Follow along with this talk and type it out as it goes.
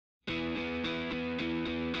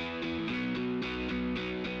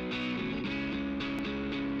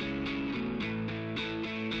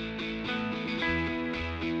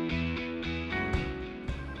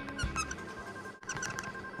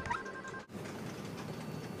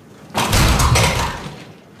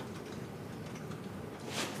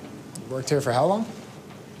Worked here for how long?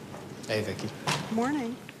 Hey, Vicky.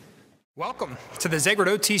 Morning. Welcome to the Zagrod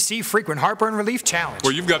OTC Frequent Heartburn Relief Challenge.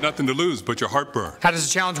 Well, you've got nothing to lose but your heartburn. How does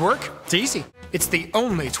the challenge work? It's easy. It's the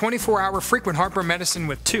only 24-hour frequent heartburn medicine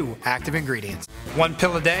with 2 active ingredients. 1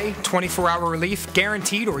 pill a day, 24-hour relief,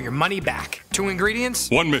 guaranteed or your money back. 2 ingredients.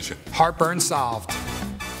 1 mission. Heartburn solved.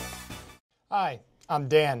 Hi, I'm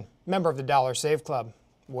Dan, member of the Dollar Save Club.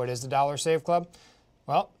 What is the Dollar Save Club?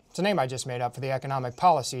 Well, it's a name I just made up for the economic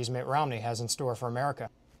policies Mitt Romney has in store for America.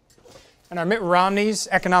 And are Mitt Romney's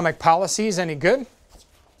economic policies any good?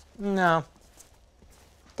 No.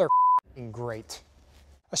 They're f***ing great.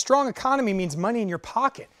 A strong economy means money in your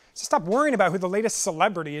pocket. So stop worrying about who the latest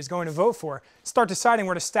celebrity is going to vote for. Start deciding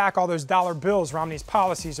where to stack all those dollar bills Romney's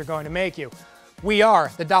policies are going to make you. We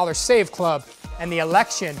are the Dollar Save Club, and the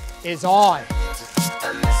election is on.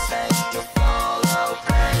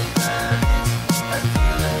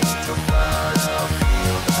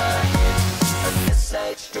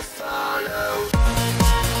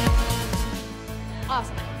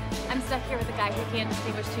 Awesome. I'm stuck here with a guy who can't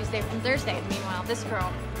distinguish Tuesday from Thursday. And meanwhile, this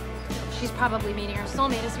girl, she's probably meeting her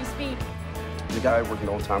soulmate as we speak. The guy working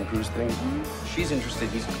the old Tom Cruise thing, she's interested,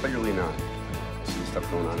 he's clearly not. See stuff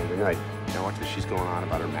going on every night. Now watch this, she's going on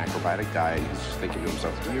about her macrobiotic diet. He's just thinking to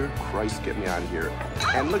himself, dear Christ, get me out of here.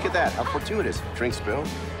 And look at that, how fortuitous. Drink spill,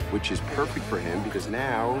 which is perfect for him because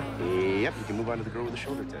now, yep, you can move on to the girl with the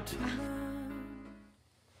shoulder tattoo.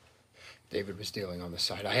 David was dealing on the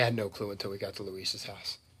side. I had no clue until we got to Luis's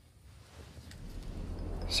house.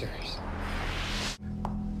 Serious.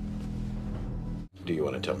 Do you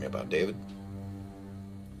want to tell me about David?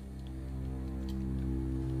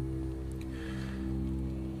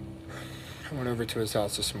 I went over to his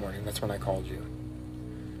house this morning. That's when I called you.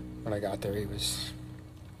 When I got there, he was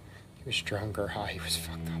drunk or high. He was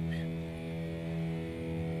fucked up, man.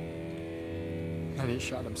 And he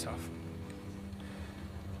shot himself.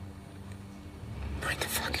 Right in the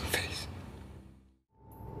fucking face.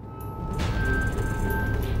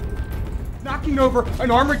 Knocking over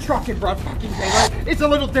an armored truck in broad fucking daylight, it's a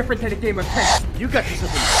little different than a game of tennis. You got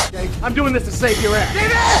yourself in, okay? I'm doing this to save your ass.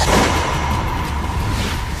 David!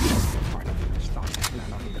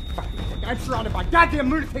 I'm surrounded by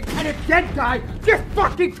goddamn lunatics and a dead guy. Just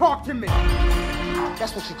fucking talk to me.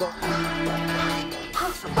 That's what you got.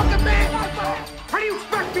 Fucking man! How do you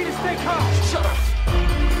expect me to stay calm? Shut up.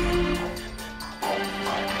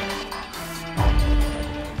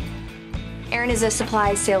 Aaron is a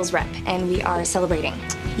supply sales rep, and we are celebrating.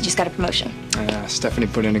 He just got a promotion. Stephanie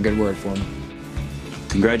put in a good word for him.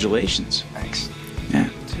 Congratulations. Thanks. Yeah.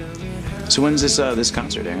 So when's this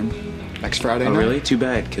concert, Aaron? Next Friday night? night? Oh, really? Too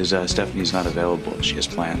bad, because Stephanie's not available. She has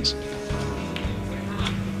plans.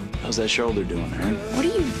 How's that shoulder doing, Aaron? What are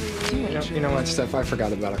you doing? You know what, Steph? I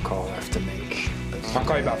forgot about a call I have to make. I'll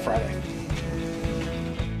call you about Friday.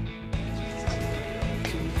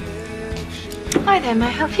 Hi there, may I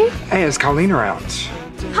help you? Hey, is Colleen around?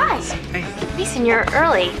 Hi. Hey. Listen, you're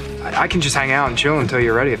early. I can just hang out and chill until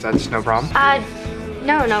you're ready, if that's no problem.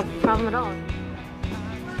 No problem at all.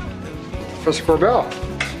 Professor Corbell,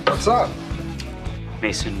 what's up?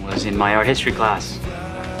 Mason was in my art history class.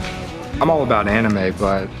 I'm all about anime,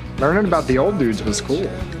 but learning about the old dudes was cool.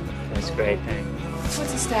 That's great, thanks.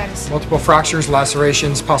 What's the status? Multiple fractures,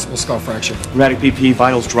 lacerations, possible skull fracture. Rheumatic BP,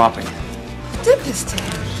 vitals dropping. Did this to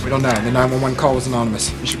him? We don't know. The 911 call was anonymous.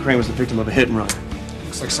 Mr. Crane was the victim of a hit and run.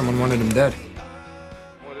 Looks like someone wanted him dead.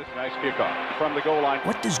 Boy, this is a nice kickoff from the goal line.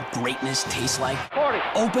 What does greatness taste like? 40.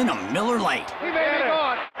 Open a Miller Lite. He may be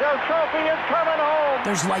gone. Their trophy is coming home.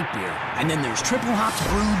 There's light beer, and then there's triple hops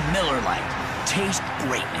brewed Miller Lite. Taste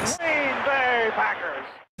greatness. Green Bay Packers.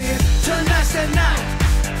 Tonight's the night.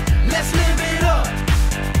 Let's live it up.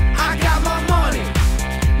 I got my money.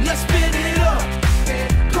 Let's spin it up.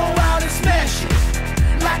 Go out and smash it.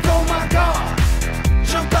 Like, oh my God,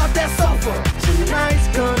 jump out that sofa. Tonight's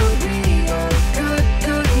gonna be a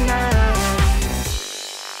good night.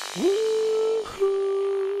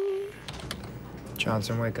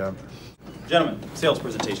 Johnson, wake up. Gentlemen, sales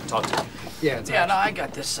presentation, talk to me. Yeah, no, I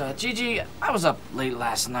got this. Gigi, I was up late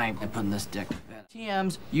last night and putting this deck to bed.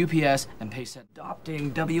 TMs, UPS, and pace set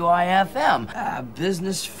adopting WIFM.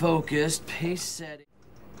 Business-focused pace setting.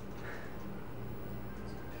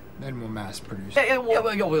 Then we'll mass produce.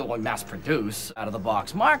 We'll mass produce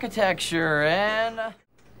out-of-the-box architecture and...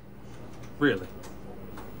 Really?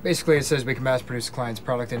 Basically, it says we can mass produce a client's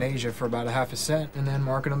product in Asia for about 1/2 cent and then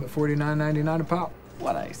market them at $49.99 a pop.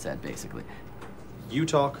 What I said, basically. You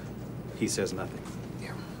talk, he says nothing.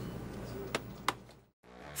 Yeah.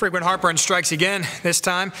 Frequent heartburn strikes again. This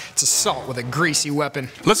time, it's assault with a greasy weapon.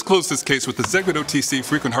 Let's close this case with the Zegrid OTC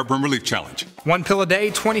Frequent Heartburn Relief Challenge. 1 pill a day,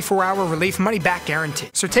 24-hour relief, money-back guarantee.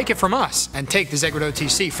 So take it from us and take the Zegrid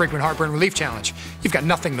OTC Frequent Heartburn Relief Challenge. You've got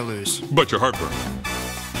nothing to lose. But your heartburn.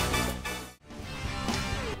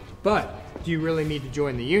 But do you really need to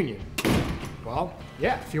join the union? Well,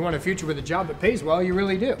 yeah, if you want a future with a job that pays well, you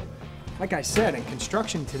really do. Like I said, in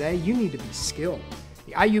construction today, you need to be skilled.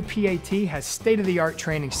 The IUPAT has state-of-the-art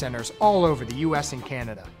training centers all over the US and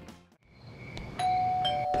Canada.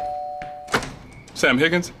 Sam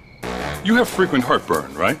Higgins, you have frequent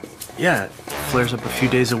heartburn, right? Yeah, it flares up a few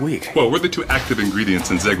days a week. Well, we're the two active ingredients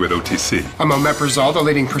in Zegrid OTC. I'm omeprazole, the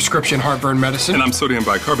leading prescription heartburn medicine. And I'm sodium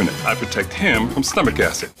bicarbonate. I protect him from stomach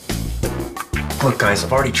acid. Look, guys,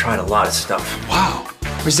 I've already tried a lot of stuff. Wow.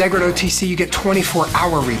 With Zegrid OTC, you get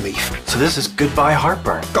 24-hour relief. So this is goodbye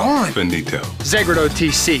heartburn. Gone. Finito. Zegrid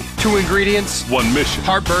OTC. 2 ingredients. 1 mission.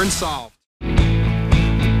 Heartburn solved.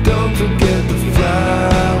 Don't forget the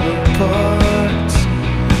flower parts,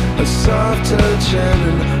 a soft touch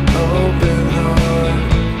and an open heart,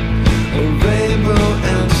 a rainbow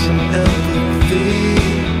and some empathy,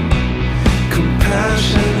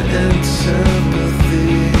 compassion and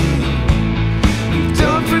sympathy.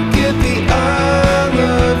 Don't forget the I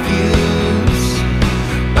love yous.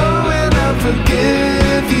 Oh, and I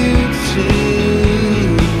forgive you too.